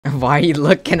Why are you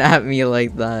looking at me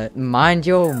like that? Mind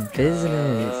your own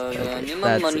business. Okay,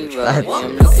 that's it. That's it.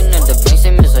 I'm looking at the bank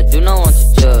statements, I do not want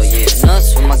to tell. Yeah,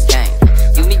 nuts for my gang.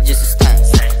 You be just a stank.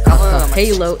 Hey,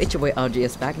 hello, it's your boy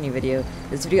LGS back in a new video.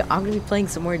 This video, I'm gonna be playing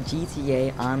some more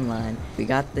GTA Online. We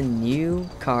got the new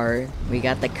car. We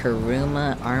got the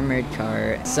Kuruma armored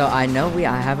car. So I know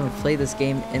I haven't played this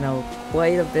game in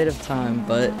quite a bit of time,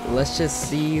 but let's just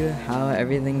see how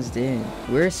everything's doing.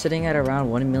 We're sitting at around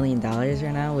 $1 million right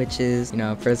now, which is, you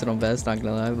know, a personal best, not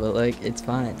gonna lie, but like, it's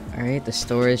fine. All right, the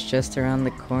store is just around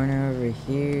the corner over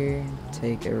here.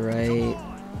 Take a right.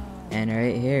 And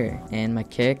right here. And my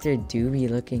character do be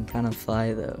looking kind of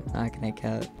fly though. Not gonna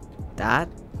count that.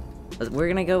 We're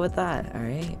gonna go with that.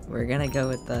 Alright, we're gonna go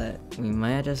with that. We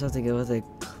might just have to go with a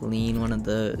clean one of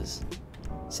those.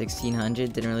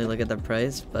 1600. Didn't really look at the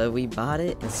price, but we bought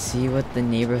it. Let's see what the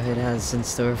neighborhood has in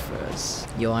store for us.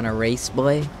 You want a race,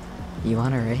 boy? You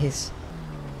want a race?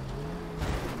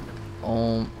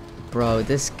 Oh, bro,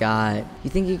 this guy. You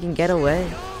think you can get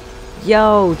away?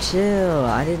 Yo, chill.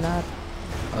 I did not.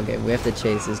 Okay, we have to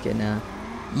chase this kid now.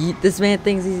 This man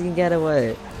thinks he can get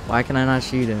away. Why can I not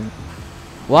shoot him?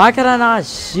 Why can I not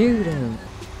shoot him?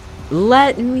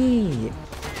 Let me.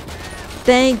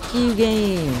 Thank you,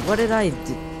 game. What did I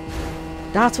do?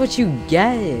 That's what you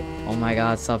get. Oh my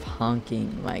god, stop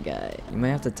honking, my guy. You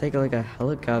might have to take like a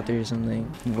helicopter or something.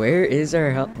 Where is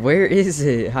our where is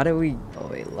it? How do we... Oh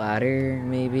wait, ladder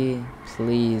maybe?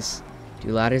 Please.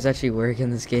 Do ladders actually work in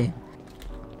this game?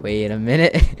 Wait a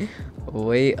minute.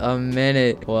 Wait a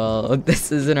minute. Well,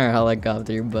 this isn't our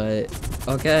helicopter, but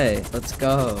okay, let's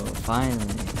go.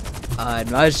 Finally. I'm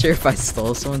not sure if I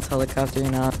stole someone's helicopter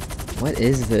or not. What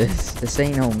is this? This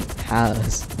ain't no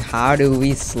house. How do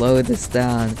we slow this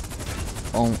down?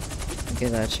 Oh, okay,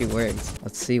 that actually works.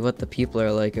 Let's see what the people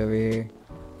are like over here.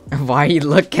 Why are you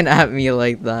looking at me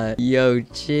like that? Yo,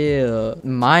 chill.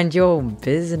 Mind your own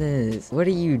business. What are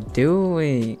you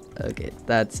doing? Okay,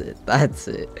 that's it. That's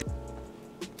it.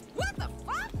 What the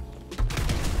fuck?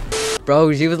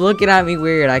 Bro, she was looking at me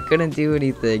weird. I couldn't do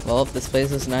anything. Well, this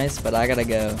place was nice, but I gotta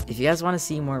go. If you guys want to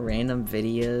see more random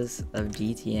videos of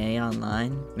GTA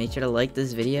Online, make sure to like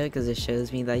this video because it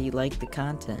shows me that you like the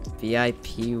content.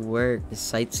 VIP work. Is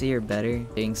Sightseer better?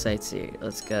 Doing Sightseer.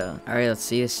 Let's go. Alright, let's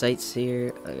see a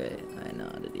Sightseer. Okay, I know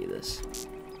how to do this.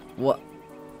 What?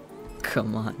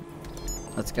 Come on.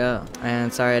 Let's go.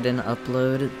 And sorry I didn't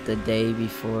upload the day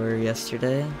before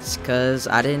yesterday. It's because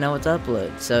I didn't know what to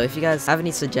upload. So if you guys have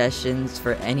any suggestions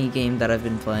for any game that I've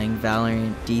been playing,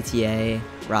 Valorant, GTA,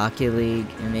 Rocket League,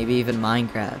 and maybe even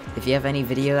Minecraft. If you have any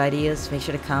video ideas, make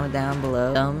sure to comment down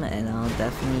below them and I'll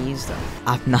definitely use them.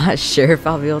 I'm not sure if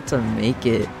I'll be able to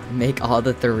make all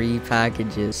the 3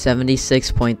 packages.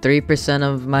 76.3%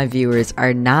 of my viewers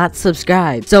are not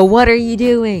subscribed. So what are you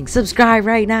doing? Subscribe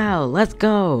right now. Let's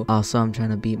go. Also, I'm trying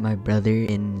to beat my brother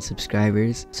in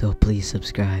subscribers, so please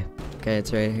subscribe. Okay,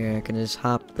 it's right here. I can just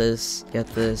hop this, get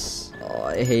this. Oh,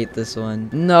 I hate this one.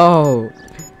 No.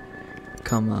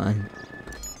 Come on.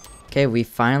 Okay, we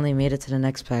finally made it to the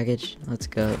next package. Let's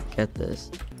go get this.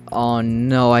 Oh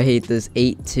no, I hate this.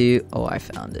 8-2. Oh, I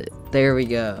found it. There we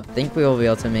go. I think we will be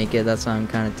able to make it. That's why I'm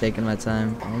kind of taking my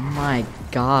time. Oh my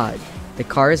god. The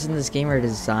cars in this game are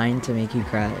designed to make you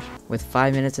crash. With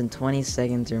 5 minutes and 20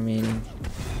 seconds remaining,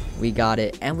 we got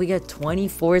it. And we got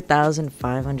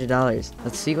 $24,500.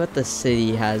 Let's see what the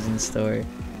city has in store.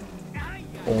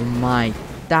 Oh my.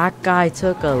 That guy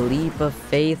took a leap of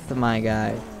faith, my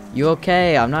guy. You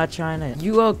okay? I'm not trying to...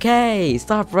 You okay?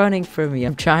 Stop running from me.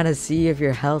 I'm trying to see if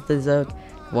your health is okay.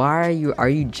 Why are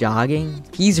you jogging?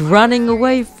 He's running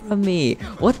away from me.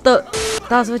 What the...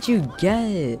 That's what you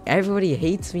get. Everybody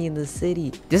hates me in the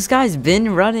city. This guy's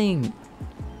been running.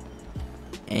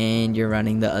 And you're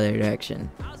running the other direction.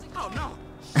 Oh no.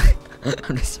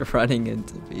 I'm just running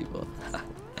into people.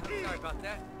 Sorry about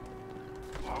that.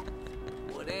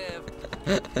 Whatever.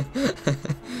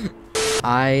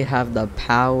 I have the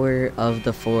power of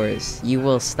the force. You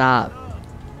will stop.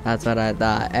 That's what I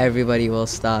thought. Everybody will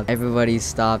stop. Everybody's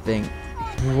stopping.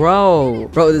 Bro,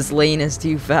 this lane is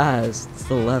too fast. It's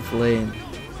the left lane.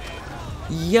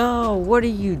 Yo, what are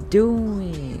you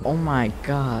doing? Oh my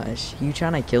gosh. You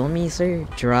trying to kill me, sir?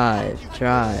 Drive.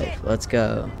 Let's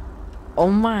go. Oh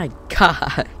my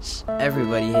gosh.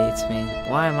 Everybody hates me.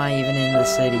 Why am I even in the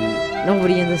city?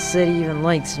 Nobody in the city even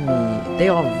likes me. They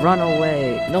all run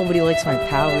away. Nobody likes my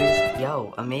powers.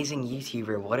 Yo, amazing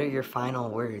YouTuber, what are your final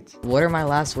words? What are my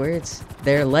last words?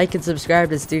 They're like and subscribe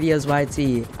to Studioz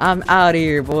YT. I'm out of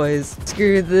here, boys.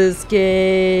 Screw this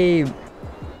game.